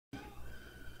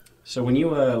So when you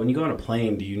go on a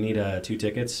plane, do you need 2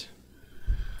 tickets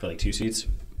for like 2 seats?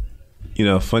 You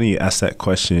know, funny you ask that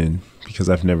question because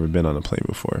I've never been on a plane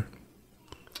before.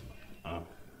 Oh.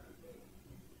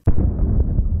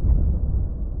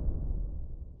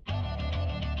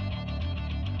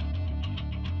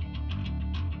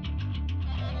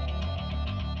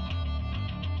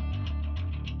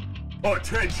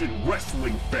 Attention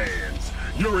wrestling fans,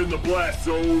 you're in the blast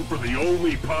zone for the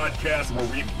only podcast where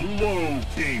we blow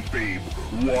kayfabe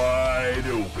wide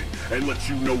open and let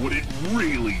you know what it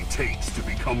really takes to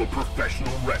become a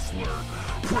professional wrestler.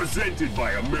 Presented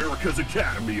by America's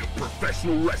Academy of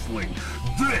Professional Wrestling,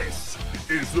 this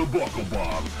is the Buckle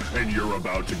Bomb, and you're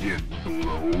about to get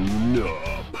blown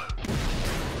up.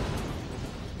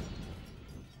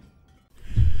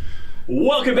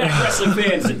 Welcome back, wrestling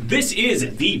fans. This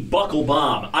is the Buckle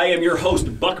Bomb. I am your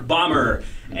host, Buck Bomber,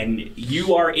 and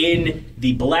you are in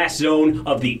the blast zone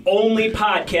of the only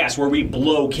podcast where we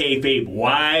blow kayfabe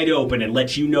wide open and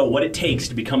let you know what it takes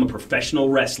to become a professional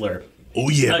wrestler. Oh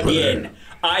yeah, Again, brother.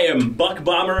 I am Buck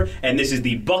Bomber, and this is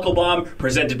the Buckle Bomb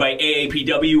presented by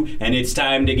AAPW, and it's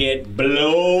time to get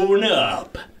blown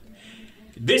up.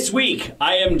 This week,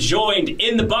 I am joined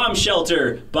in the bomb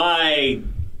shelter by...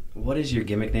 What is your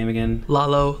gimmick name again?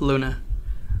 Lalo Luna.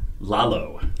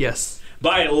 Lalo. Yes.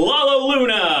 By Lalo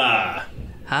Luna!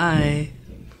 Hi.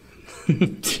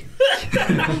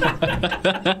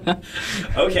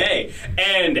 Okay,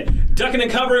 and ducking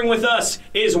and covering with us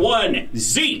is one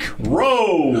Zeke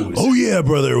Rose. Oh yeah,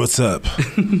 brother. What's up?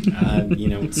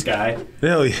 Sky.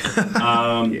 Hell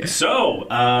yeah. So,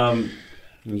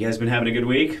 you guys been having a good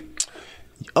week?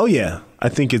 Oh yeah. I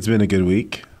think it's been a good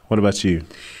week. What about you?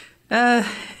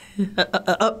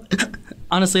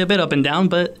 Honestly, a bit up and down,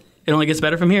 but it only gets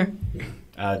better from here.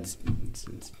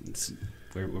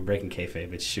 We're breaking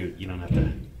kayfabe. It's shoot. You don't have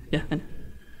to. Yeah. I know.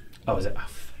 Oh, is it?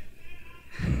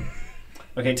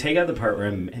 Okay, take out the part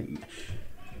where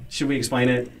should we explain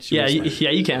it? Yeah,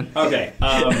 you can. Okay.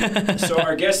 So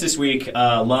our guest this week,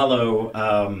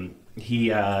 Lalo,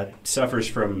 he suffers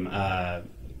from.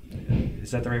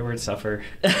 Is that the right word? Suffer?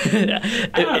 I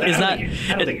don't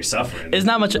think you're suffering. It's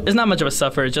not much. It's not much of a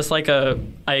suffer. Just like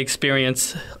I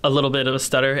experience a little bit of a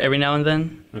stutter every now and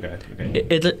then. Okay.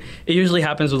 It usually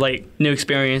happens with like new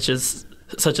experiences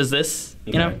such as this.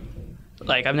 Okay. You know,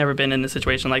 like I've never been in a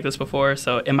situation like this before,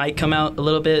 so it might come out a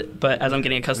little bit, but as I'm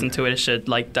getting accustomed to it, it should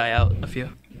like die out a few.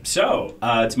 So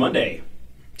it's Monday.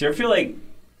 Do you feel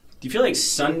like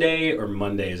Sunday or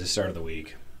Monday is the start of the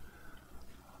week?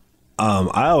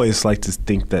 I always like to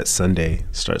think that Sunday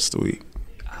starts the week.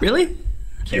 Really?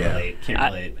 Can't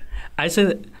relate. I say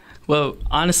that. Well,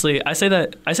 honestly, I say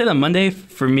that Monday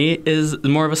for me is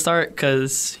more of a start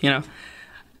because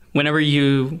whenever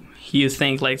you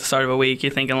think like the start of a week,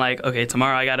 you're thinking like, okay,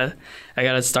 tomorrow I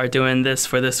gotta start doing this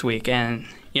for this week, and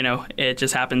it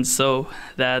just happens so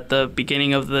that the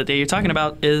beginning of the day you're talking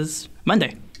about is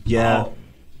Monday. Yeah. Oh.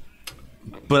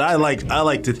 But I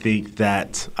like to think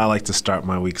that I like to start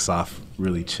my weeks off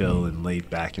really chill and laid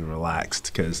back and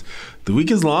relaxed because the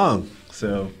week is long.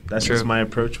 So that's True. just my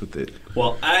approach with it.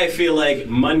 Well, I feel like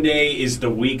Monday is the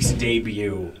week's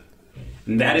debut.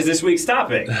 And that is this week's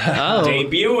topic. Oh.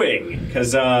 Debuting.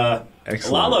 Because,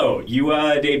 Excellent. Lalo, you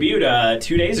debuted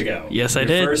 2 days ago. Yes, I Your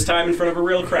did. First time in front of a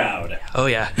real crowd. Oh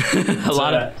yeah, a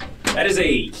lot of. That is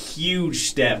a huge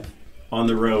step on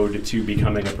the road to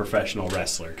becoming a professional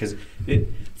wrestler. Because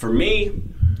for me,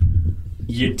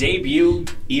 you debut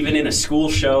even in a school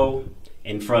show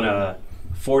in front of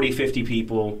 40, 50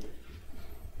 people.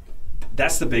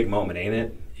 That's the big moment,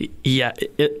 ain't it? Yeah,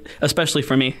 especially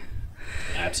for me.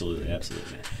 Absolutely.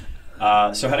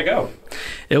 So how'd it go?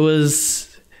 It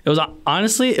was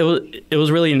honestly it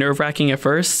was really nerve-wracking at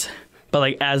first, but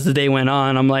like as the day went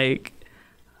on, I'm like,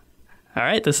 all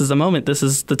right, this is the moment. This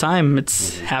is the time.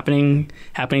 It's happening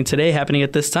today, happening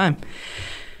at this time.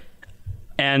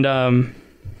 And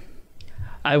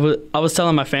I was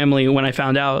telling my family when I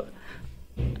found out.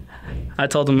 I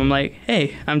told them, I'm like,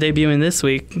 hey, I'm debuting this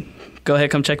week. Go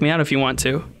ahead, come check me out if you want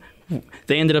to.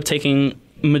 They ended up taking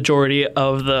majority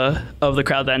of the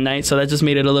crowd that night, so that just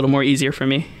made it a little more easier for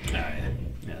me. Yeah,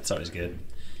 it's always good.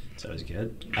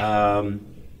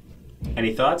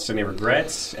 Any thoughts? Any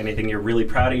regrets? Anything you're really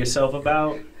proud of yourself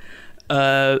about?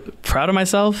 Proud of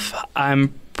myself.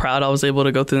 I'm proud I was able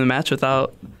to go through the match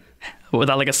without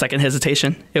like a second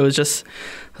hesitation. It was just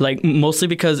like mostly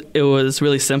because it was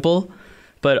really simple,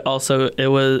 but also it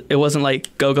wasn't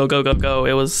like go.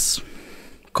 It was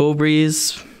cool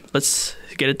breeze. Let's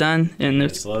get it done, and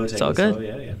it's all good. Slow,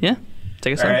 Yeah,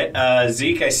 take it slow. All right,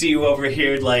 Zeke, I see you over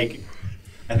here. Like,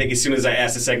 I think as soon as I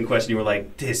asked the second question, you were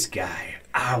like, "This guy."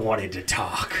 I wanted to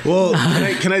talk. Well,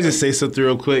 can I just say something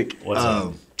real quick? What's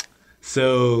up?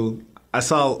 So I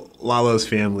saw Lalo's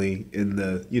family in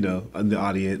the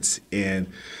audience, and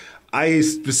I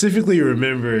specifically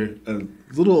remember a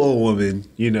little old woman,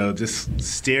 just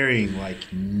staring like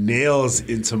nails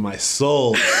into my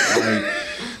soul.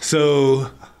 So,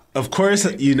 of course,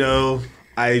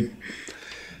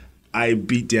 I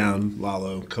beat down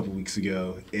Lalo a couple weeks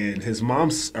ago, and his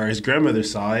grandmother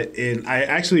saw it, and I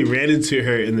actually ran into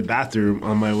her in the bathroom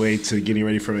on my way to getting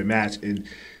ready for my match, and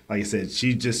like I said,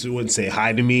 she just wouldn't say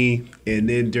hi to me, and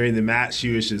then during the match, she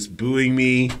was just booing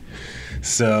me.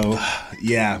 So,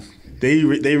 yeah, they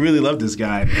really loved this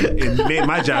guy. It made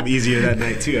my job easier that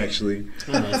night too, actually.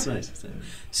 Oh, that's nice. That's nice.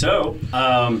 So,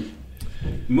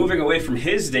 moving away from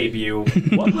his debut,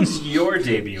 what was your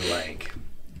debut like?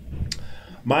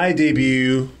 My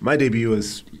debut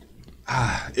was,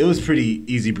 it was pretty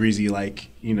easy breezy, like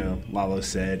Lalo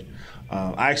said.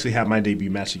 I actually had my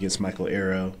debut match against Michael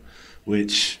Arrow,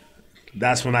 which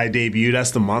that's when I debuted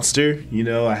as the monster.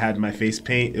 I had my face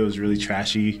paint. It was really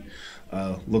trashy.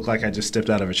 Looked like I just stepped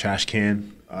out of a trash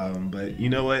can. But you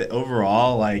know what?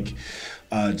 Overall,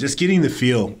 just getting the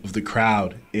feel of the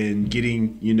crowd and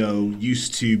getting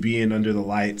used to being under the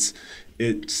lights,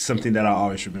 it's something that I'll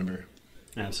always remember.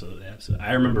 Absolutely.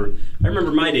 I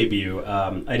remember my debut.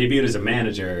 I debuted as a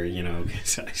manager,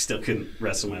 because I still couldn't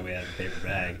wrestle my way out of a paper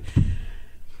bag.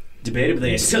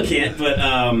 Debatably, I still can't, but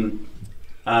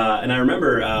and I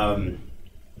remember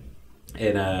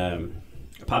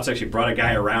Pops actually brought a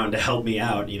guy around to help me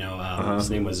out. His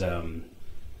name was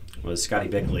Scotty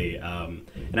Bickley,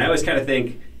 and I always kind of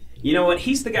think, you know what?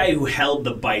 He's the guy who held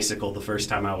the bicycle the first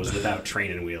time I was without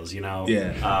training wheels.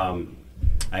 Yeah.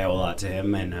 I owe a lot to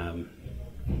him, and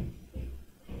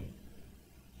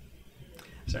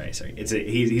sorry.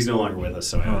 He's no longer with us,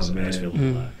 so I always feel a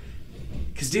little.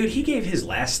 Because dude, he gave his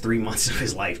last 3 months of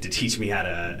his life to teach me how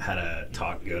to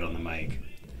talk good on the mic,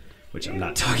 which I'm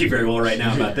not talking very well right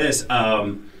now about this.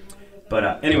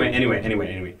 But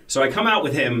anyway. So I come out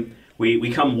with him.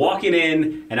 We come walking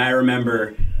in, and I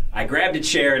remember I grabbed a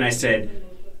chair and I said,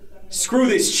 "Screw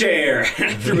this chair!" And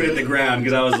I threw it at the ground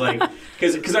because I was like,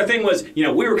 because our thing was, we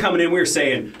were coming in, we were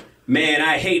saying, "Man,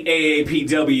 I hate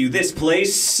AAPW. This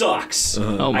place sucks."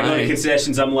 Oh my. I go to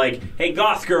concessions. I'm like, "Hey,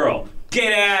 goth girl,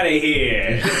 get out of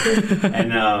here!"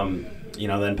 And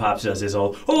then Pops does his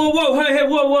old, "Oh, whoa, hey,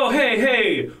 whoa,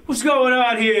 hey, what's going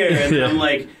on here?" And then I'm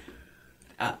like,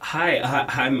 "Hi,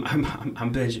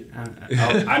 I'm Benj.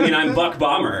 I'm Buck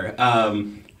Bomber."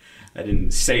 I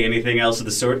didn't say anything else of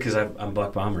the sort because I'm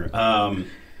Buck Bomber.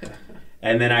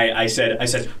 And then I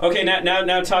said, "Okay,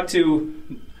 now talk to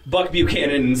Buck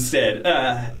Buchanan instead."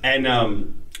 And I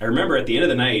remember at the end of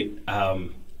the night,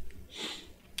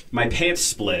 my pants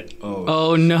split.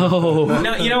 Oh no!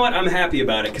 No, you know what? I'm happy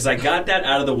about it because I got that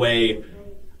out of the way.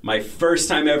 My first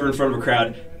time ever in front of a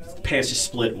crowd, pants just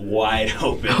split wide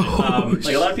open.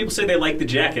 A lot of people say they like the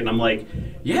jacket, and I'm like,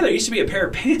 yeah, there used to be a pair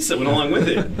of pants that went along with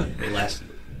it. They lasted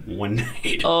one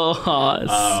night. Oh, it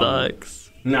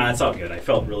sucks. No, it's all good. I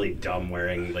felt really dumb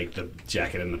wearing the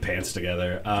jacket and the pants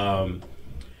together.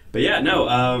 But yeah,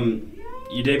 no.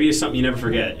 Your debut is something you never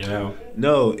forget.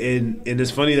 No, and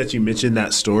it's funny that you mentioned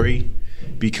that story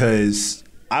because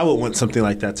I would want something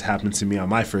like that to happen to me on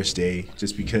my first day,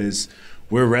 just because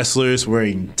we're wrestlers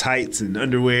wearing tights and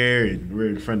underwear, and we're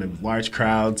in front of large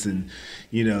crowds, and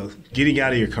getting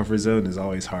out of your comfort zone is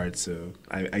always hard. So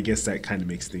I guess that kind of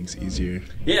makes things easier.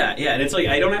 Yeah, and it's like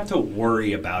I don't have to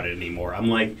worry about it anymore. I'm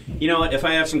like, you know what? If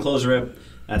I have some clothes rip,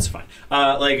 that's fine.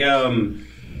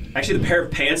 Actually, the pair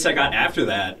of pants I got after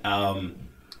that,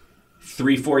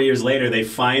 3-4 years later, they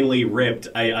finally ripped.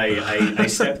 I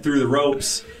stepped through the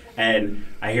ropes, and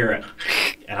I hear it,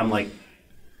 and I'm like,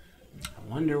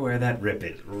 I wonder where that rip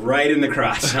is. Right in the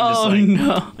crotch. I'm just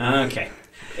no. Okay.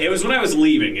 It was when I was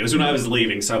leaving.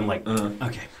 So I'm like,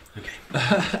 okay.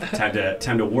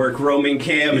 Time to work roaming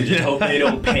cam and just hope they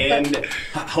don't pan.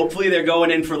 Hopefully they're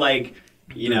going in for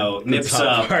nips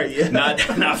up, part, yeah.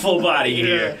 not full body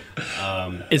here.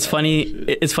 It's funny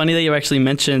that you actually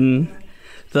mentioned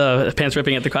the pants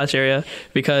ripping at the crotch area,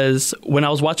 because when I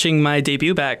was watching my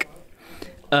debut back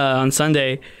on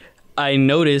Sunday, I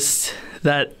noticed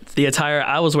that the attire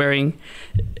I was wearing,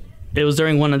 it was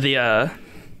during one of the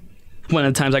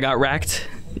times I got racked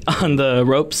on the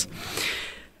ropes.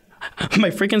 My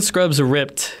freaking scrubs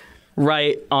ripped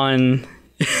right on.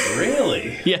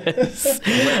 Really? Yes.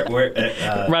 Where,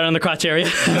 right on the crotch area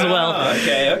as well. Oh,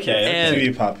 okay. And, to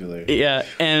be popular. Yeah,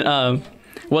 and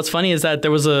what's funny is that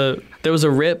there was a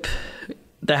rip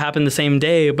that happened the same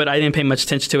day, but I didn't pay much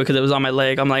attention to it because it was on my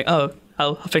leg. I'm like, oh,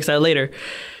 I'll fix that later.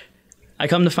 I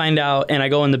come to find out, and I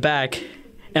go in the back,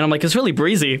 and I'm like, it's really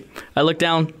breezy. I look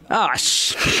down.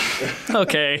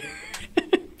 Okay.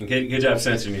 Good job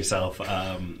censoring yourself,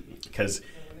 because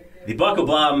the Buckle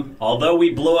Bomb, although we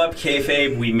blew up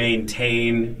kayfabe, we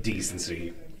maintain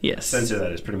decency. Yes. Censor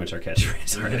that is pretty much our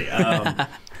catchphrase already.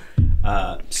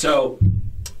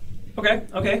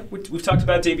 Okay. We've talked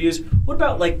about debuts. What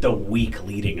about like the week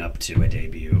leading up to a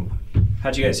debut?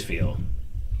 How'd you guys feel?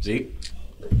 Zeke?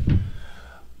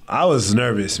 I was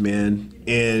nervous, man.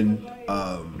 And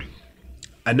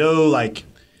I know, like,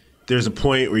 there's a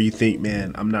point where you think,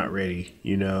 man, I'm not ready,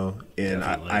 you know? And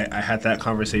I had that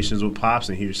conversations with Pops,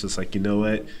 and he was just like, you know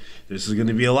what? This is going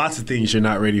to be lots of things you're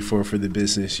not ready for the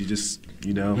business. You just,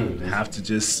 you know, have to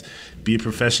just be a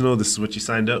professional. This is what you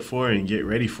signed up for, and get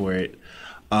ready for it.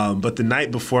 But the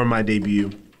night before my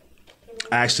debut,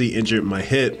 I actually injured my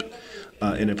hip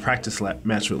in a practice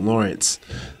match with Lawrence.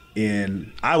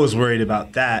 And I was worried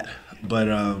about that. But,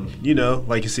 you know,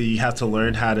 like I said, you have to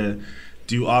learn how to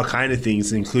do all kind of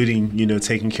things, including, you know,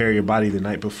 taking care of your body the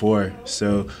night before.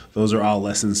 So those are all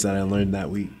lessons that I learned that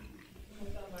week.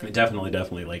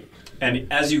 Definitely. Like, and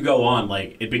as you go on,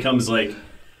 like, it becomes like,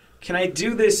 can I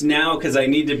do this now because I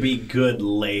need to be good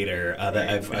later?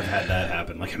 I've had that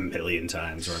happen like a million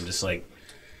times where I'm just like,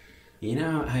 you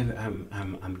know,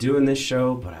 I'm doing this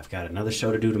show, but I've got another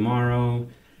show to do tomorrow.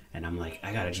 And I'm like,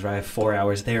 I got to drive 4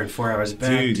 hours there and 4 hours back.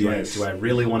 Dude, Do I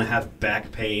really want to have back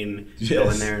pain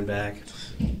going there and back?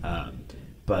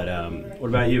 But what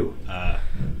about you?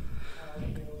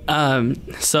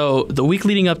 So the week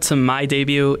leading up to my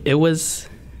debut, it was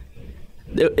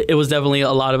definitely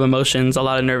a lot of emotions, a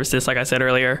lot of nervousness, like I said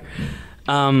earlier.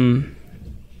 A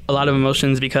lot of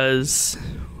emotions because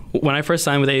when I first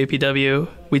signed with AAPW,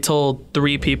 we told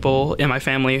 3 people in my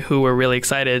family who were really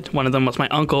excited. One of them was my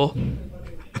uncle.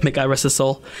 May God rest his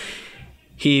soul.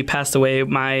 He passed away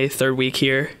my 3rd week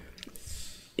here.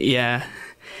 Yeah.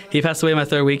 He passed away my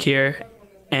 3rd week here,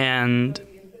 and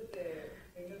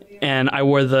I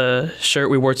wore the shirt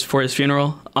we wore for his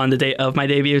funeral on the day of my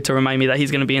debut to remind me that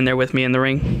he's going to be in there with me in the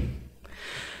ring.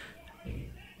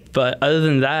 But other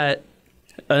than that,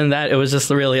 it was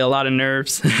just really a lot of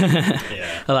nerves.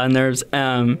 Yeah. A lot of nerves.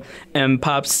 And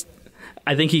Pops,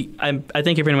 I think he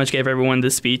pretty much gave everyone the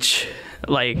speech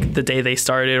like the day they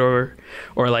started or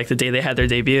like the day they had their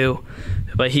debut.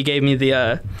 But he gave me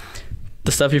the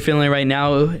stuff you're feeling right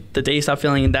now, the day you stop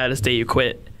feeling that is the day you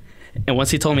quit. And once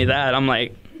he told me that, I'm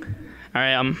like, all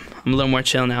right, I'm a little more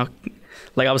chill now.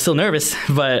 Like, I was still nervous,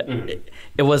 but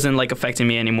it wasn't like affecting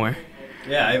me anymore.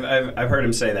 Yeah, I've heard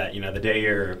him say that. You know, the day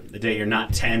you're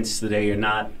not tense, the day you're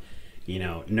not, you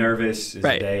know, nervous is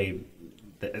right. The day.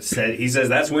 He says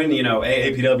that's when, you know,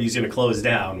 AAPW is going to close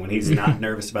down, when he's not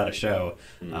nervous about a show.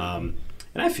 And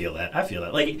I feel that.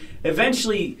 Like,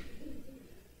 eventually,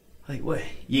 like, what,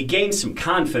 you gain some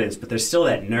confidence, but there's still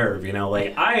that nerve, you know?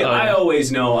 Like, I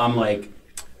always know, I'm like,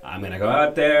 I'm going to go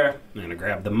out there, I'm going to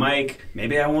grab the mic.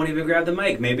 Maybe I won't even grab the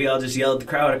mic. Maybe I'll just yell at the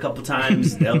crowd a couple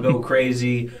times. They'll go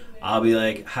crazy. I'll be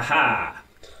like, ha-ha.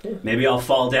 Maybe I'll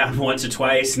fall down once or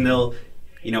twice, and they'll,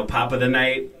 you know, pop of the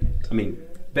night. I mean,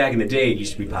 back in the day, it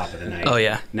used to be pop of the night. Oh,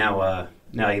 yeah. Now,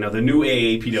 you know, the new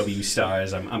AAPW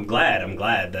stars, I'm glad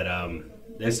that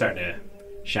they're starting to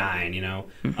shine, you know.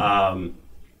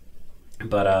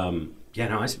 Yeah,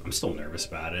 no, I'm still nervous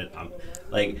about it.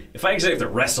 Like, if I actually have to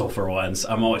wrestle for once,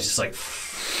 I'm always just like,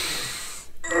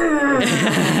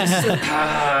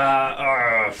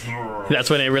 that's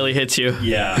when it really hits you.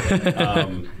 Yeah.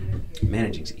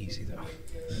 Managing's easy, though.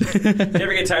 If you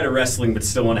ever get tired of wrestling but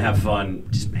still want to have fun,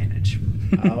 just manage.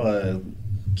 I'll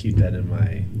keep that in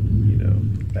my, you know,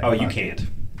 back pocket. You can't.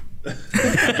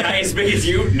 Guy as big as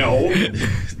you? No.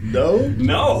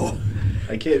 No.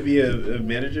 I can't be a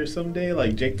manager someday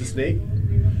like Jake the Snake.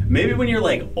 Maybe when you're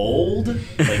like old,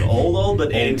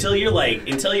 but until you're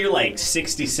like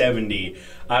 60, 70,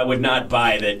 I would not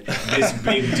buy that this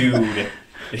big dude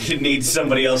needs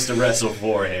somebody else to wrestle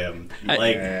for him.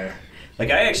 I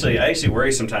actually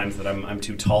worry sometimes that I'm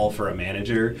too tall for a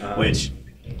manager, which,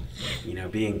 you know,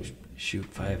 being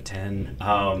 5'10",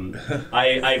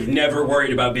 I've never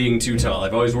worried about being too tall.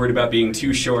 I've always worried about being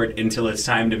too short until it's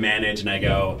time to manage, and I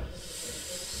go,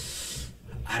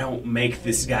 I don't make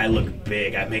this guy look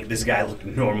big. I make this guy look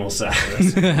normal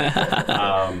size. You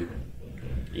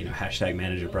know, hashtag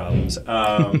manager problems.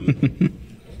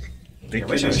 They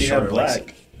wish she had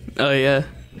black. Oh yeah.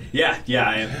 Yeah.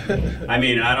 I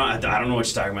mean, I don't know what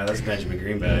you're talking about. That's Benjamin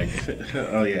Greenback.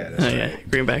 Oh yeah. That's right. Yeah,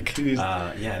 Greenback.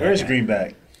 Where's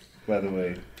Greenback, by the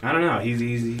way? I don't know. He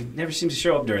never seems to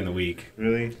show up during the week.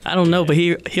 Really? I don't know, but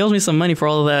he owes me some money for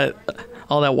all that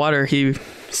water he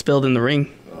spilled in the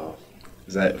ring.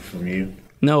 Is that from you?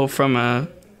 No, from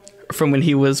when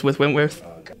he was with Wentworth.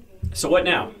 So what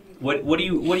now? What do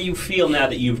you feel now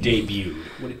that you've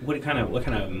debuted? What kind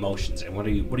of emotions and what are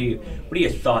your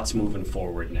thoughts moving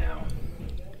forward now?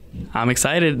 I'm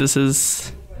excited. This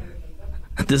has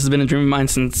been a dream of mine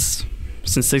since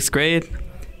 6th grade,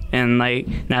 and like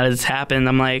now that it's happened,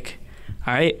 I'm like,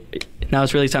 all right, now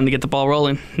it's really time to get the ball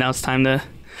rolling. Now it's time to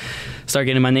start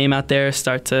getting my name out there,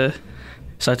 start to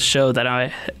show that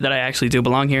I actually do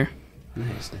belong here.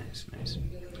 Nice.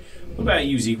 What about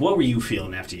you, Zeke? What were you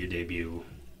feeling after your debut?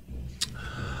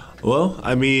 Well,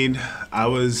 I mean, I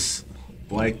was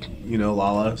like,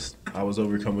 Lala, I was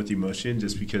overcome with emotion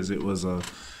just because it was a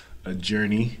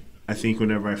journey. I think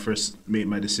whenever I first made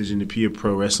my decision to be a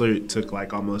pro wrestler, it took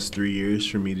like almost 3 years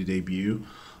for me to debut,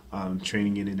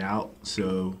 training in and out.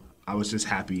 So I was just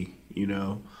happy,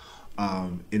 And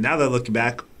now that I look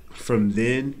back from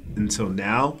then until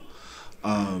now,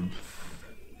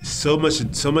 so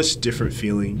much different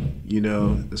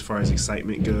feeling, as far as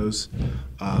excitement goes.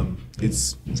 I'm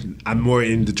more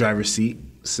in the driver's seat,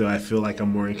 so I feel like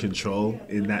I'm more in control,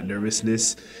 and that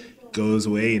nervousness goes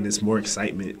away, and it's more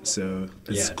excitement. So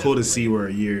it's cool to see where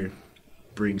a year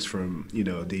brings from,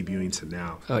 debuting to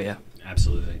now. Oh yeah,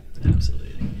 absolutely.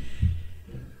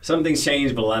 Some things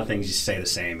change, but a lot of things just stay the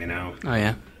same. Oh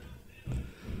yeah.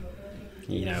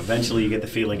 Eventually you get the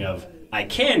feeling of I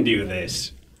can do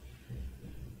this.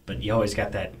 But you always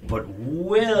got that, but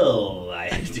will I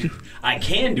do? I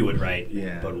can do it right,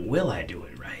 but will I do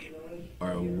it right?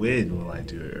 Or when will I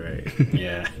do it right?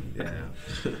 Yeah.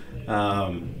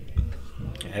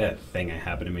 I had a thing that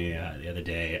happened to me the other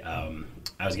day.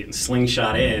 I was getting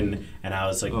slingshot in, and I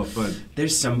was like, "Oh, fun!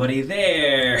 There's somebody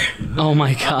there." Oh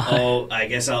my god! Oh, I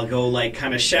guess I'll go like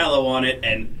kind of shallow on it,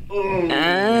 and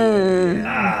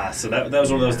so that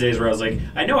was one of those days where I was like,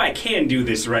 I know I can do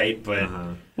this right, but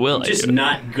I'm just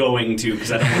not going to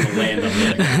because I don't want to land on the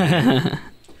other.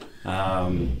 Oh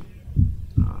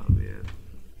man,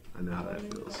 I know how that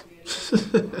feels.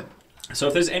 So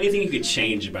if there's anything you could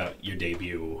change about your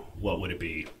debut, what would it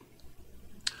be?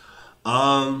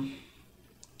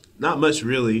 Not much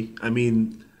really. I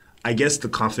mean, I guess the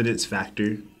confidence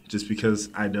factor, just because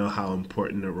I know how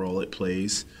important a role it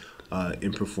plays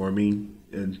in performing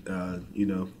and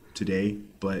today.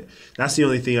 But that's the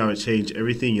only thing I would change.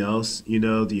 Everything else,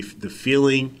 the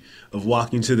feeling of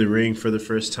walking to the ring for the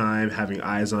first time, having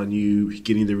eyes on you,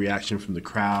 getting the reaction from the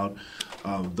crowd,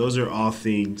 those are all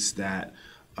things that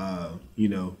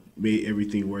made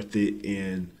everything worth it.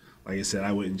 And like I said,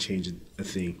 I wouldn't change a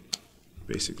thing,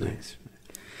 basically. Nice.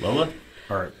 Lola?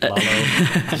 Or Lalo?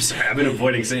 I'm sorry, I've been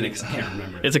avoiding saying it because I can't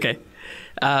remember. It's okay.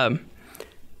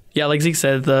 Yeah, like Zeke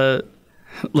said, the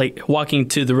walking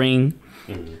to the ring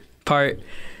part,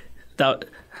 that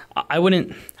I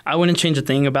wouldn't change a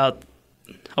thing about.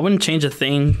 I wouldn't change a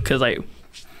thing because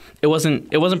it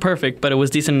wasn't perfect, but it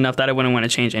was decent enough that I wouldn't want to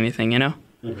change anything.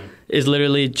 It's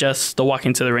literally just the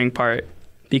walking to the ring part,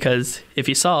 because if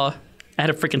you saw, I had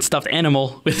a freaking stuffed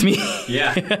animal with me.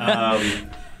 Yeah.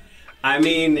 I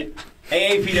mean,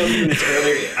 AAPW in its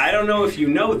earlier, I don't know if you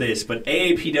know this, but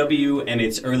AAPW and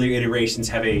its earlier iterations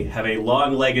have a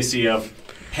long legacy of,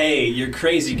 hey, you're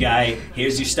crazy guy,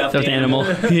 here's your stuffed animal.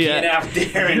 Get out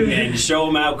there and show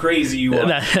them how crazy you are.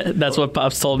 That's what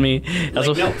Pops told me.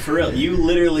 No, for real. You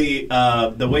literally,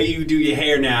 the way you do your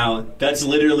hair now, that's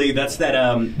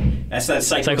that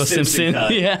Psycho Simpson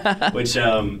cut. Yeah. Which,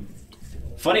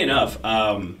 funny enough,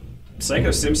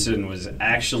 Psycho Simpson was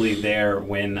actually there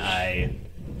when I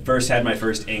first had my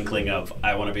first inkling of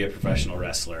I want to be a professional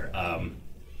wrestler.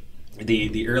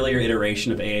 The earlier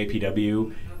iteration of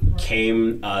AAPW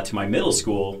came to my middle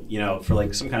school,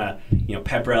 for some kind of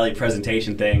pep rally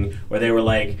presentation thing where they were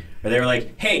like,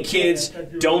 hey kids,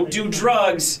 don't do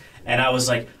drugs, and I was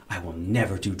like, I will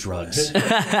never do drugs.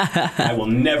 I will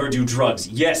never do drugs.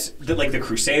 Yes, the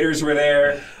Crusaders were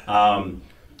there.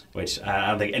 Which I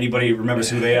don't think anybody remembers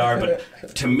who they are, but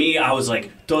to me, I was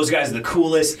like, those guys are the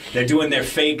coolest. They're doing their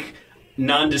fake,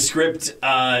 nondescript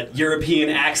European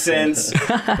accents.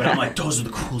 But I'm like, those are the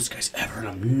coolest guys ever, and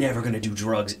I'm never going to do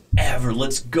drugs ever.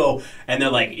 Let's go. And they're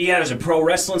like, yeah, there's a pro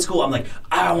wrestling school. I'm like,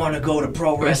 I want to go to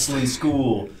pro wrestling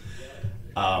school.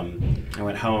 I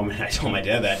went home, and I told my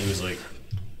dad that, and he was like,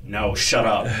 no, shut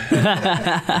up.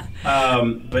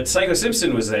 But Psycho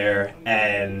Simpson was there,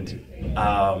 and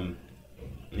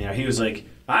he was like,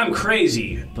 I'm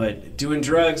crazy, but doing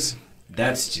drugs,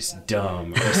 that's just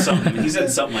dumb, or something. He said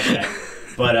something like that.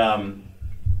 But I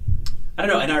don't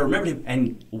know, and I remembered him,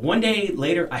 and one day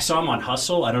later, I saw him on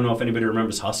Hustle. I don't know if anybody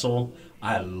remembers Hustle.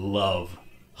 I love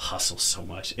Hustle so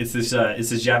much. It's this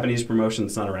Japanese promotion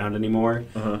that's not around anymore.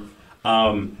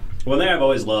 One thing I've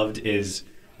always loved is,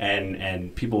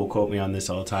 and people will quote me on this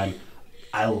all the time,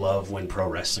 I love when pro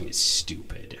wrestling is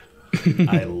stupid.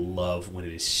 I love when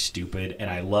it is stupid, and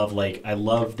I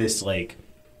love this like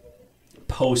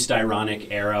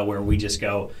post-ironic era where we just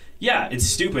go, yeah, it's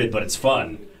stupid, but it's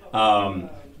fun.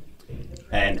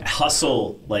 And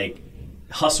Hustle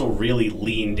really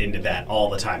leaned into that all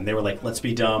the time. They were like, let's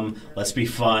be dumb, let's be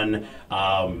fun.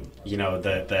 You know,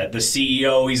 the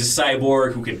CEO, he's a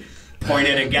cyborg who can point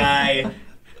at a guy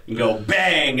and go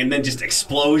bang, and then just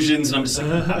explosions. And I'm just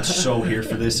like, I'm so here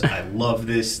for this. I love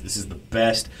this. This is the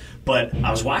best. But I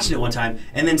was watching it one time,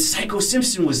 and then Psycho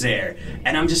Simpson was there,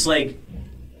 and I'm just like,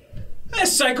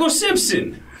 that's Psycho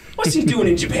Simpson. What's he doing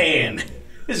in Japan?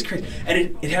 This is crazy.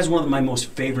 And it has one of my most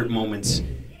favorite moments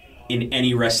in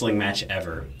any wrestling match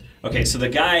ever. Okay, so the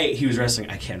guy he was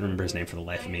wrestling, I can't remember his name for the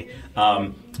life of me.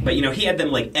 But, you know, he had them,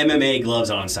 like, MMA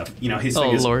gloves on and stuff. You know, his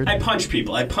thing is, Lord. I punch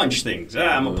people. I punch things.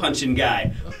 I'm a punching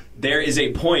guy. There is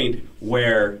a point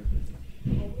where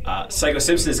Psycho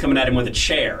Simpson is coming at him with a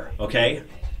chair, okay?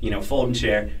 You know, folding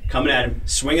chair, coming at him,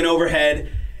 swinging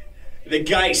overhead. The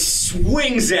guy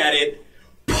swings at it,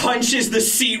 punches the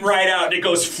seat right out, and it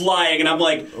goes flying. And I'm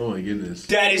like, oh my goodness,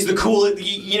 that is the coolest.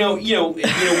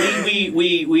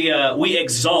 We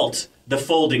exalt the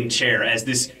folding chair as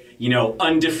this, you know,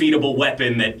 undefeatable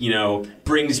weapon that, you know,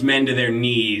 brings men to their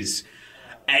knees.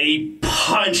 And he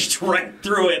punched right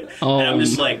through it, and I'm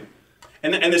just like,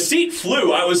 and the seat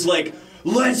flew. I was like,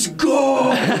 let's go,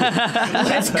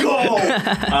 let's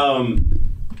go.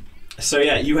 So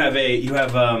yeah, you're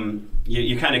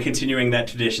kind of continuing that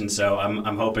tradition. So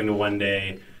I'm hoping to one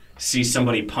day see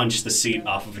somebody punch the seat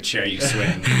off of a chair you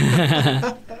swing.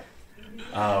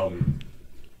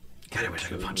 God, I wish I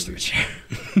could punch through a chair.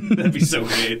 That'd be so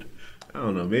great. I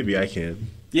don't know. Maybe I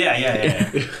can. Yeah.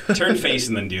 Turn face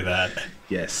and then do that.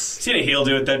 Yes. Seeing a heel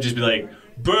do it, that'd just be like,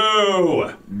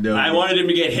 boo! No. I wanted him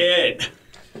to get hit.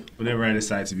 Whenever I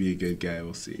decide to be a good guy,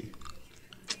 we'll see.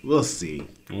 We'll see.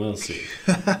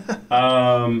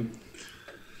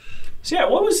 So yeah,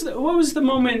 what was the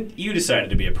moment you decided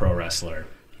to be a pro wrestler?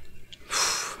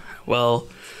 Well,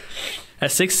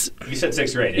 at sixth... You said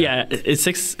sixth grade, yeah? Yeah,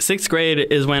 sixth grade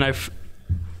is when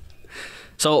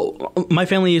So my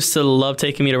family used to love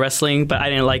taking me to wrestling, but I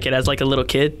didn't like it as like a little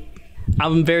kid.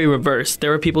 I'm very reversed.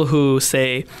 There were people who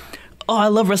say, oh, I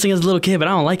love wrestling as a little kid, but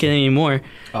I don't like it anymore.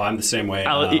 Oh, I'm the same way.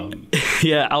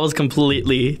 Yeah, I was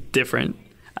completely different.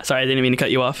 Sorry, I didn't mean to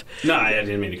cut you off. No, I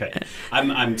didn't mean to cut you.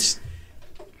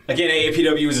 Again,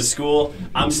 AAPW is a school.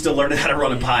 I'm still learning how to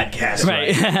run a podcast.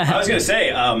 Right. I was going to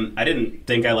say, I didn't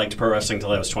think I liked pro wrestling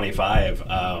until I was 25.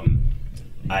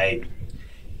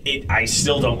 I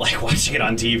still don't like watching it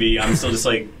on TV. I'm still just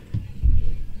like,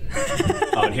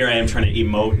 oh, and here I am trying to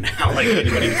emote now, like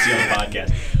anybody can see on the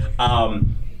podcast.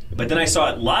 But then I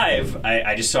saw it live.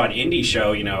 I just saw an indie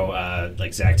show, you know,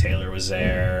 like Zach Taylor was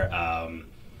there. A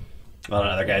lot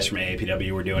of other guys from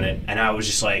AAPW were doing it. And I was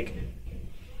just like,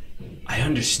 I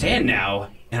understand now,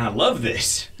 and I love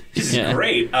this. This is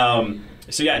great. So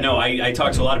yeah, no, I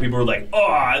talked to a lot of people who were like, oh,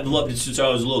 I've loved it since I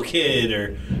was a little kid,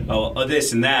 or oh,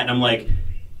 this and that. And I'm like,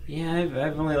 yeah,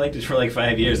 I've only liked it for like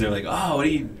 5 years. And they're like, oh, what are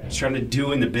you trying to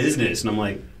do in the business? And I'm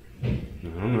like, I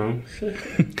don't know.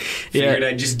 Figured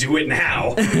I'd just do it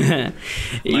now.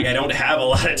 Like, I don't have a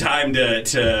lot of time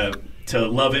to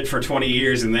love it for 20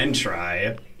 years and then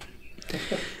try.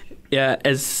 Yeah,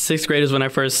 as sixth grade is when I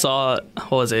first saw,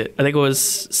 what was it? I think it was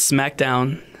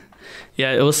SmackDown.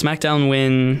 Yeah, it was SmackDown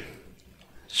when,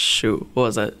 what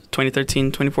was that?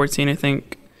 2013, 2014, I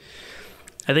think.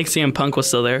 I think CM Punk was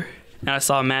still there. And I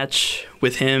saw a match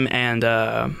with him and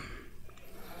I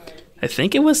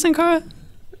think it was Sin Cara?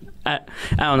 I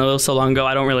don't know, it was so long ago,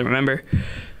 I don't really remember.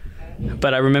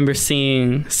 But I remember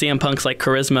seeing CM Punk's like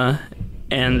charisma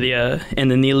and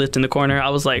the knee lift in the corner. I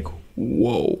was like,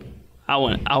 whoa. I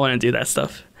want to do that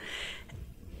stuff.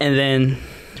 And then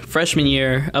freshman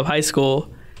year of high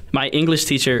school, my English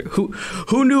teacher,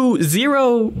 who knew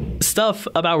zero stuff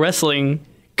about wrestling,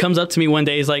 comes up to me one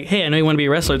day. He's like, hey, I know you want to be a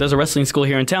wrestler. There's a wrestling school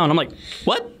here in town. I'm like,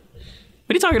 what? What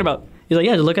are you talking about? He's like,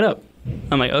 yeah, just look it up.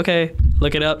 I'm like, okay,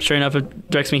 look it up. Sure enough,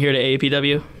 it directs me here to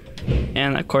AAPW.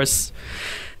 And of course,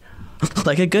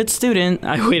 like a good student,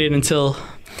 I waited until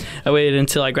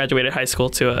I graduated high school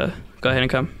to go ahead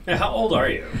and come. Yeah, how old are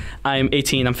you? I'm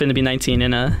 18. I'm finna be 19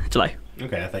 in July.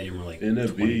 Okay, I thought you were like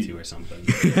 22 or something.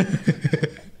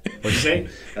 What'd you say?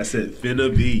 I said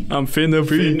finna be. I'm finna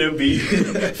be.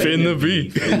 Finna be.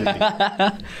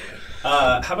 Finna be.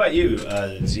 How about you,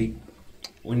 Zeke?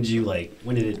 When did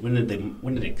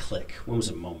it click? When was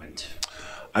the moment?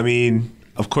 I mean,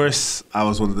 of course, I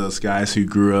was one of those guys who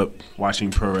grew up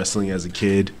watching pro wrestling as a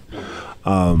kid.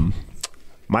 My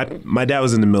dad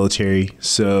was in the military,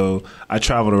 so I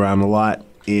traveled around a lot,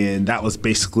 and that was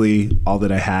basically all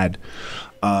that I had.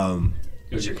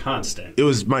 It was your constant. It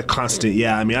was my constant,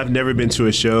 yeah. I mean, I've never been to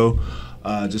a show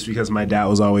just because my dad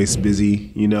was always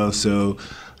busy, you know, so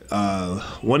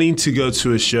wanting to go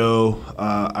to a show,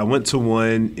 I went to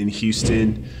one in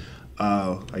Houston,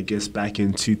 I guess back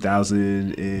in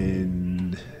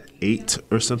 2008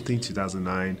 or something,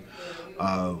 2009.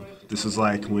 This was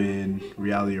like when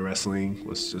reality wrestling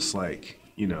was just like,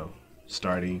 you know,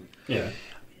 starting. Yeah.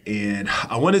 And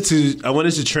I wanted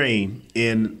to train,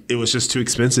 and it was just too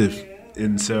expensive.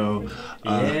 And so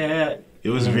it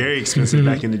was very expensive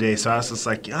back in the day. So I was just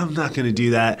like, I'm not going to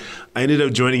do that. I ended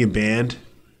up joining a band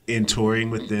and touring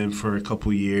with them for a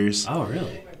couple years. Oh,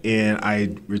 really? And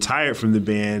I retired from the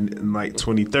band in like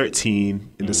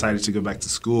 2013 and decided to go back to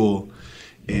school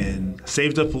and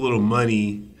saved up a little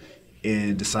money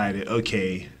and decided,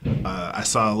 okay, I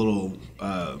saw a little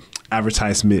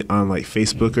advertisement on like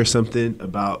Facebook or something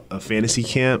about a fantasy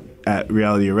camp at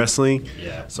Reality of Wrestling.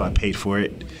 Yeah. So I paid for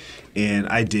it, and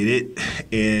I did it,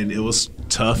 and it was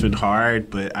tough and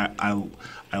hard, but I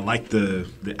liked the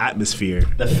atmosphere.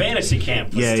 The fantasy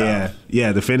camp was tough.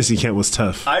 Yeah. The fantasy camp was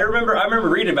tough. I remember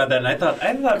reading about that, and I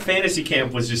thought fantasy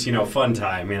camp was just, you know, fun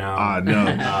time, you know.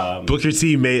 No. Booker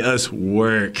T made us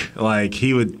work. Like,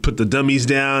 he would put the dummies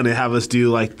down and have us do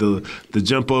like the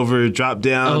jump over, drop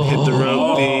down, hit the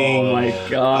rope thing. Oh my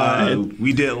god.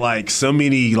 We did like so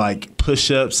many like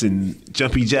push-ups and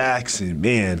jumpy jacks, and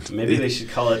man, Maybe they should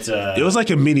call it. It was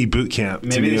like a mini boot camp.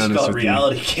 Maybe to be they should honest call it with you.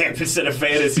 reality camp instead of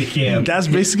fantasy camp. That's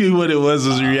basically what it was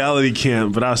reality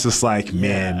camp. But I was just like,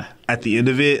 man, at the end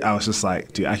of it, I was just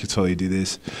like, dude, I could totally do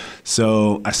this.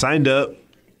 So I signed up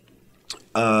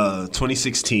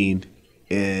 2016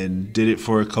 and did it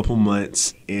for a couple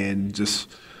months, and just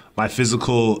my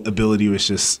physical ability was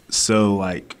just so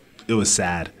like, it was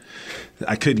sad.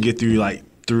 I couldn't get through like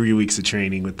 3 weeks of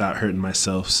training without hurting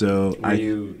myself. So Were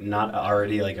you not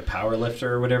already like a power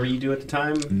lifter or whatever you do at the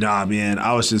time? Nah, man,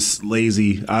 I was just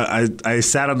lazy. I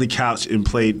sat on the couch and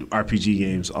played RPG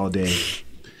games all day.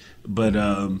 But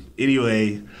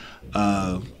anyway,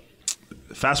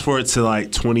 fast forward to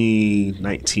like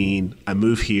 2019, I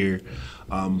moved here.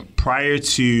 Prior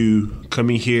to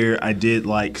coming here, I did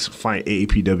like find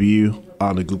AAPW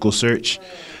on a Google search,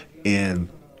 and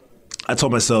I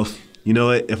told myself, you know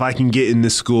what, if I can get in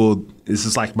this school, this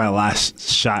is like my last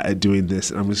shot at doing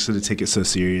this, and I'm just going to take it so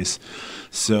serious.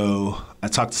 So I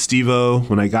talked to Steve-O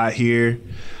when I got here.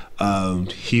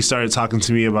 He started talking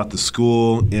to me about the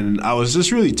school, and I was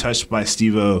just really touched by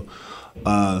Steve-O,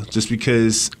 just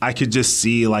because I could just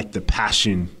see like the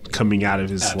passion coming out of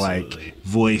his like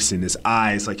voice and his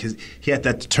eyes. Like he had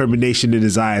that determination in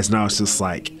his eyes, and I was just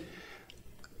like,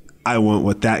 I want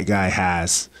what that guy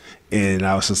has. And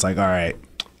I was just like, all right.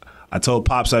 I told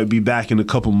Pops I'd be back in a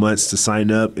couple months to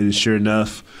sign up, and sure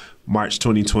enough, March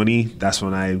 2020, that's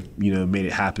when I, made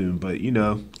it happen. But,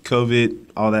 COVID,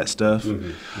 all that stuff.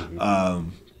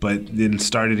 But then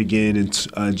started again in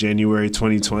January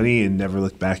 2020 and never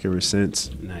looked back ever since.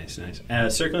 Nice.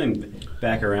 Circling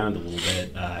back around a little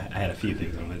bit, I had a few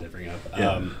things I wanted to bring up.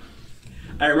 Yeah.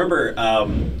 I remember,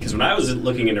 because when I was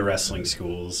looking into wrestling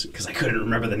schools, because I couldn't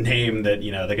remember the name that,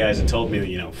 the guys had told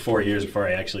me, 4 years before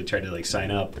I actually tried to,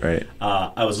 sign up. Right.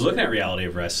 I was looking at Reality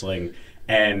of Wrestling,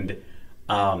 and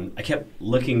I kept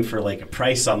looking for, a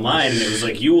price online, and it was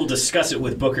you will discuss it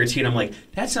with Booker T, and I'm like,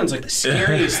 that sounds like the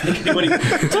scariest thing. Anybody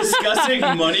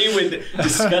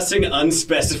discussing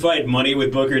unspecified money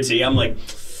with Booker T. I'm like...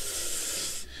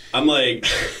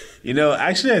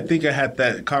 Actually, I think I had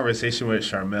that conversation with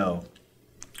Charmel.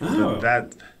 Oh.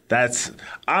 That's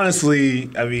honestly,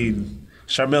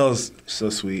 Charmel's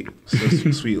so sweet,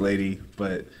 sweet lady.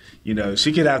 But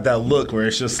she could have that look where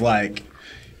it's just like,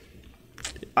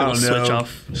 I don't know,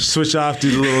 switch off,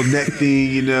 do the little neck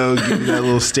thing, give that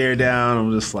little stare down.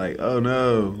 I'm just like, oh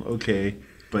no, okay.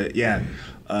 But yeah,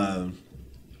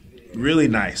 really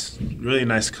nice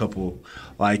couple.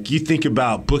 Like, you think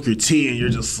about Booker T and you're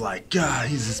just like, God,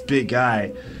 he's this big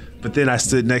guy. But then I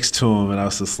stood next to him and I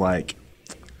was just like,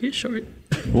 he's short.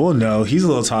 Well, no, he's a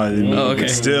little taller than me. Oh, okay.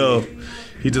 But still,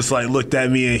 he just looked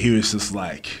at me and he was just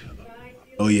like,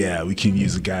 oh yeah, we can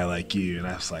use a guy like you. And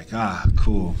I was like,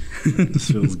 cool.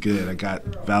 This feels good. I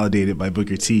got validated by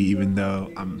Booker T, even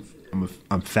though I'm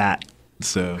fat.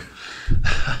 So.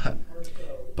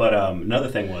 But another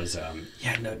thing was,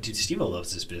 dude, Steve-O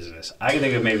loves this business. I can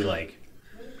think of maybe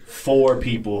 4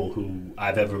 people who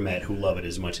I've ever met who love it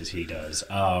as much as he does.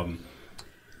 And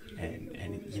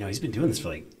he's been doing this for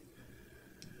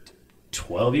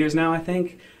 12 years now, I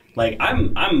think. Like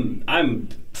I'm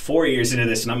 4 years into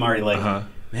this, and I'm already like,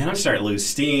 man, I'm starting to lose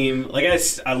steam. Like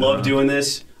I love doing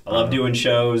this. I love doing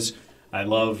shows. I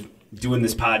love doing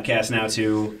this podcast now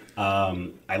too.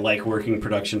 I like working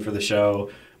production for the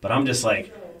show, but I'm just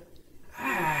like,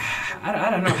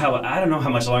 I don't know how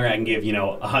much longer I can give.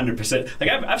 100%. Like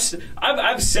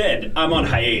I've said I'm on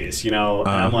hiatus. And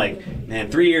I'm like,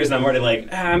 man, 3 years, and I'm already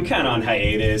like, I'm kind of on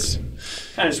hiatus.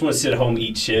 I just want to sit at home,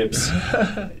 eat chips.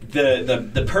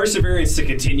 The perseverance to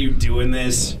continue doing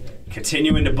this,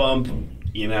 continuing to bump.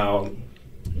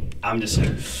 I'm just like,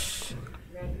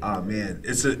 oh man,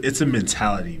 it's a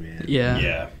mentality, man.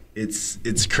 Yeah.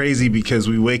 It's crazy because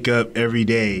we wake up every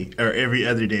day or every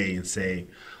other day and say,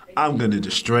 I'm gonna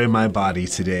destroy my body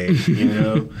today.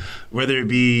 Whether it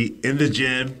be in the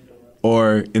gym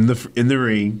or in the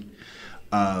ring.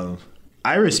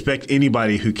 I respect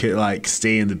anybody who can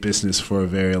stay in the business for a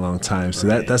very long time. So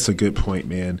that's a good point,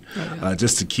 man.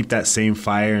 Just to keep that same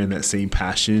fire and that same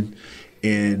passion,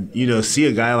 and see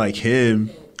a guy like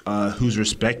him who's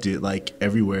respected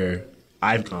everywhere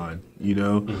I've gone.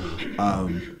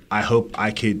 I hope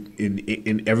I could,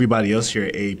 and everybody else here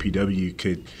at AAPW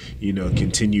could,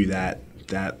 continue that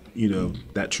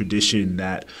tradition,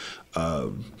 that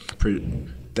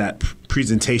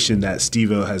presentation that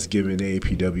Steve-O has given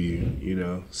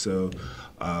AAPW, So,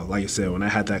 like I said, when I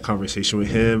had that conversation with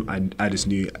him, I just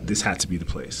knew this had to be the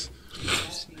place.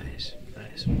 Nice.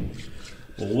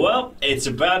 Well, it's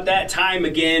about that time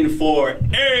again for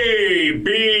ABP.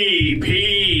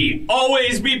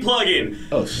 Always be plugging.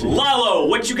 Oh, shit. Lalo,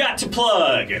 what you got to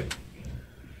plug?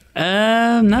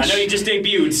 I know you just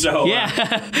debuted, so... Yeah,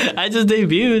 I just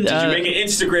debuted. Did you make an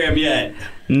Instagram yet?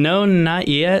 No, not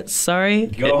yet. Sorry.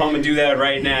 Go home and do that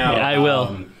right now. Yeah, I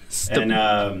will.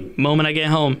 Moment I get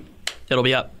home, it'll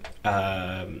be up.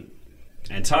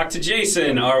 And talk to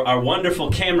Jason, our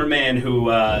wonderful cameraman who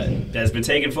has been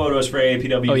taking photos for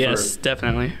AAPW Oh, yes,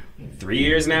 definitely. 3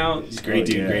 years now. He's a great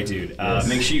dude, great dude. Yes.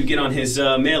 Make sure you get on his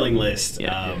mailing list.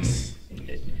 Yeah.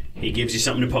 He gives you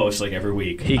something to post every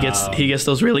week. He gets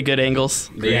those really good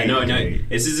angles. Yeah, no.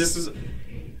 This is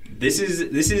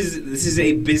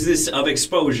a business of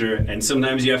exposure, and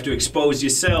sometimes you have to expose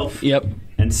yourself. Yep.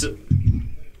 And so.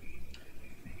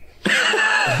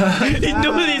 He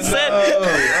knew what he said.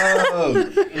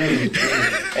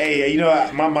 Hey,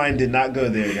 my mind did not go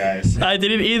there, guys. I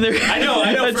didn't either. I know.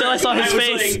 Until I saw his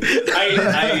face.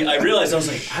 I realized, I was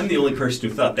like, I'm the only person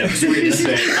who thought that was weird to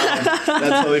say.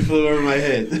 That totally flew over my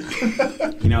head.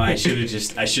 I should have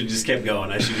just kept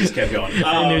going. I I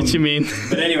knew what you mean.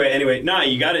 But anyway,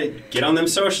 you got to get on them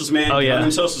socials, man. Oh, get yeah, on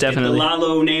them socials. definitely. Get the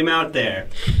Lalo name out there.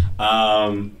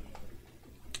 Well,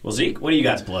 Zeke, what do you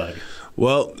got to plug?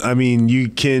 Well, you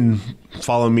can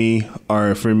follow me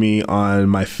or friend me on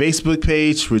my Facebook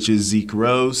page, which is Zeke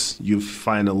Rose. You'll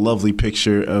find a lovely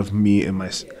picture of me in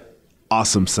my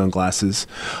awesome sunglasses.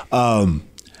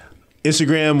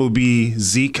 Instagram will be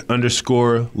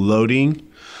Zeke_loading.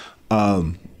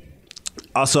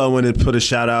 Also, I want to put a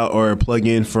shout out or a plug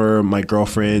in for my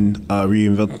girlfriend,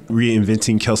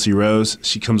 Reinventing Kelsey Rose.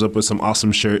 She comes up with some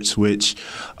awesome shirts, which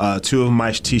two of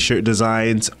my t-shirt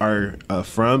designs are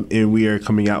from, and we are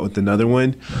coming out with another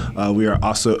one. We are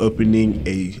also opening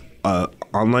a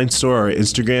online store or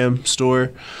Instagram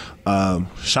store,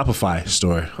 Shopify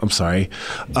store. I'm sorry.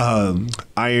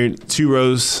 Iron 2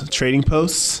 Rose Trading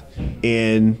Posts,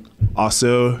 and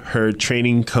also her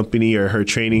training company or her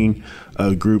training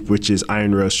group, which is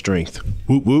Iron Rose Strength.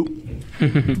 Whoop whoop.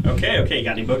 Okay. You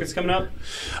got any bookings coming up?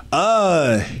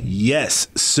 Yes.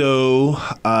 So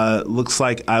looks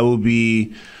like I will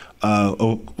be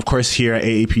of course here at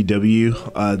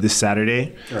AAPW this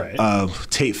Saturday. Right.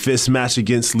 Tate Fist match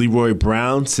against Leroy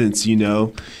Brown, since he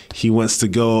wants to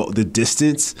go the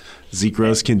distance. Zeke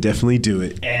Rose can definitely do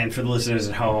it. And for the listeners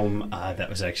at home, that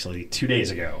was actually 2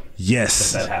 days ago.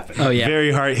 Yes, that happened. Oh yeah,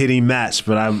 very hard hitting match,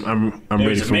 but I'm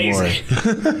ready for more.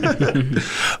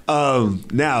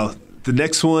 Now the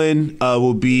next one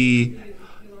will be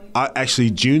actually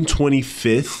June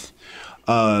 25th.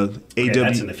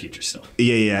 That's in the future still.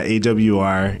 Yeah,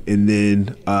 AWR, and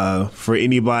then for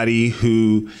anybody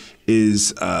who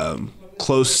is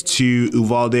close to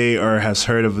Uvalde or has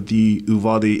heard of the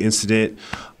Uvalde incident.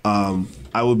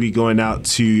 I will be going out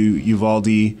to Uvalde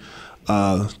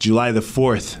July the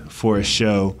 4th for a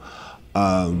show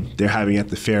they're having at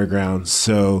the fairgrounds.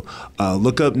 So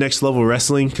look up Next Level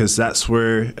Wrestling, because that's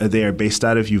where they are based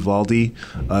out of, Uvalde.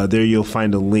 There you'll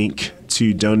find a link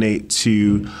to donate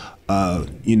to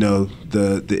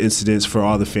the incidents for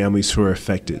all the families who are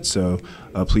affected. So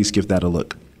please give that a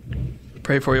look.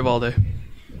 Pray for Uvalde.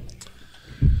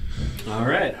 All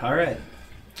right.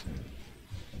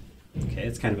 Okay,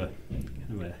 it's kind of a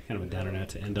downer note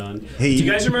to end on. Hey. Do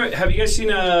you guys remember? Have you guys seen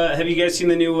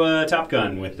the new Top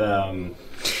Gun with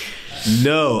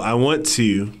No, I want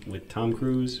to. Tom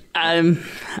Cruise? I'm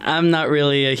not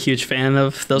really a huge fan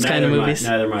of those kind of movies.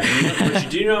 Neither am I. But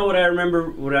do you know what I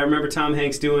remember? What I remember Tom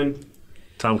Hanks doing?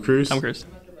 Tom Cruise? Tom Cruise.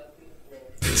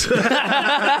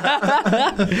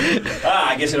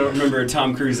 I guess I don't remember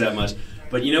Tom Cruise that much.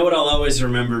 But you know what I'll always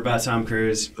remember about Tom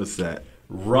Cruise? What's that?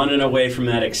 Running away from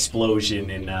that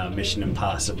explosion in Mission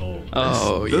Impossible.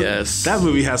 Oh, yes. That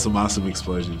movie has some awesome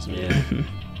explosions. Man. Yeah.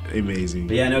 Amazing.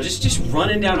 But yeah, no, just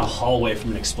running down a hallway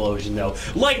from an explosion, though.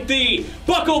 Like the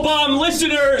Buckle Bomb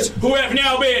listeners who have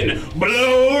now been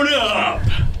blown up.